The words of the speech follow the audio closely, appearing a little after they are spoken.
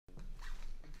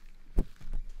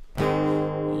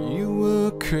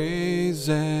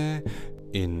crazy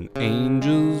in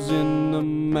Angels in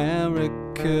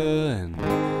America, and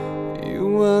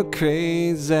you were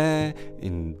crazy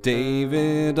in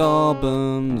David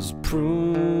Auburn's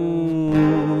Proof.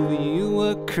 You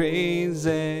were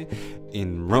crazy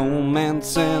in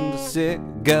Romance and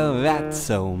Cigarettes,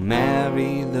 so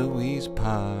Mary-Louise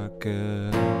Parker,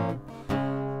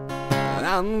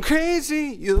 I'm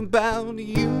crazy about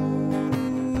you.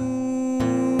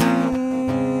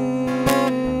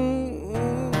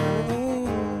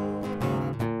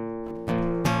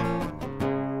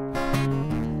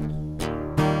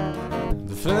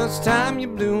 The first time you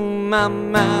blew my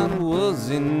mind was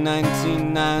in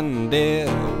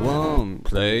 1991,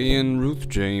 playing Ruth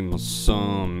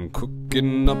Jameson,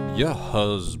 cooking up your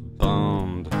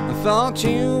husband. I thought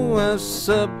you were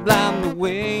sublime the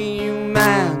way you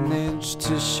managed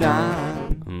to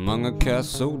shine among a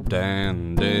cast so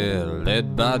dandy,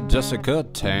 led by Jessica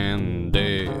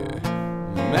Tandy.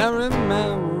 Mary,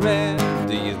 Mary,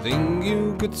 do you think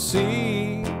you could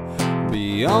see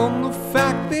beyond the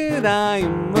fact that I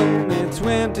am only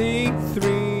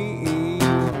 23?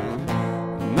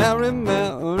 Mary,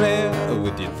 Mary,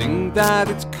 would you think that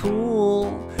it's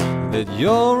cool that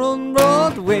you're on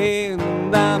Broadway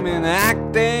and I'm in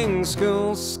acting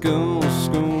school?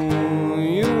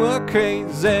 You were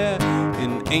crazy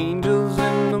in Angels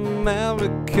in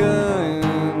America,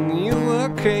 and you were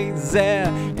crazy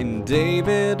in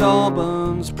David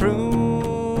Auburn's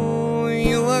Proof.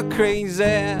 You were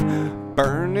crazy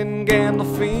burning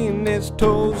Gandolfini's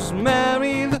toast,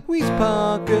 Mary-Louise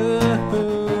Parker.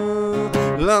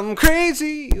 I'm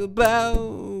crazy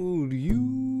about you.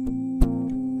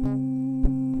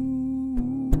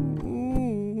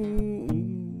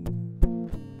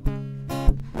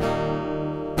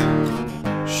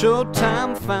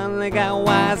 Showtime finally got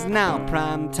wise now,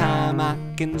 prime time I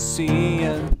can see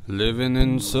ya living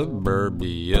in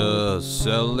suburbia,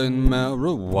 selling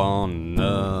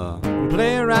marijuana.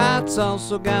 Playwrights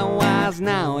also got wise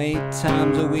now, 8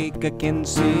 times a week I can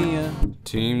see ya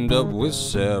teamed up with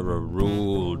Sarah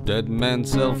Rule, dead man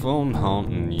cell phone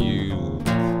haunting you.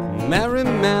 Mary,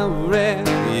 Mary,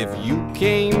 if you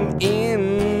came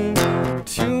in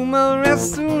to my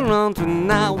restaurant when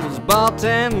I was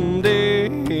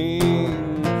bartending,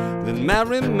 then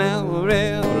Mary,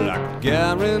 Mary, I could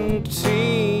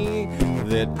guarantee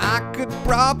that I could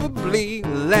probably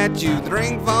let you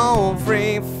drink for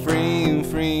free.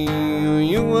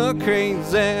 You were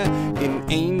crazy in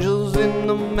Angels in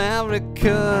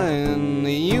America, and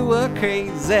you were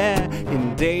crazy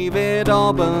in David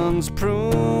Auburn's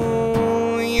Proof.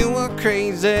 You were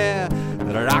crazy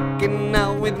rocking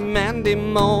out with Mandy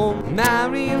Moore,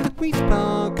 Mary-Louise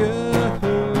Parker.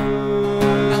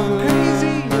 I'm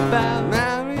crazy about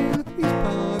Mary-Louise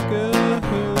Parker.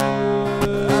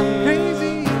 I'm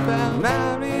crazy about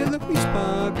Mary-Louise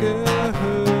Parker.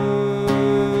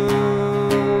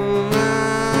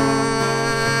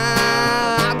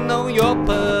 I know you're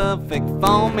perfect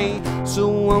for me, so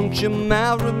won't you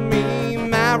marry me,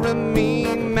 Mary-Louise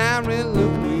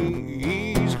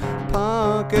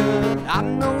Parker. I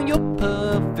know you're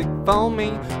perfect for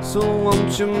me, so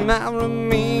won't you marry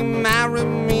me,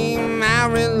 Mary-Louise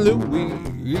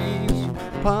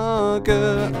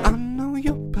Parker. I know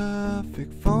you're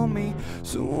perfect for me,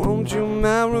 so won't you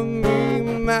marry me,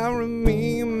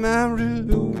 Mary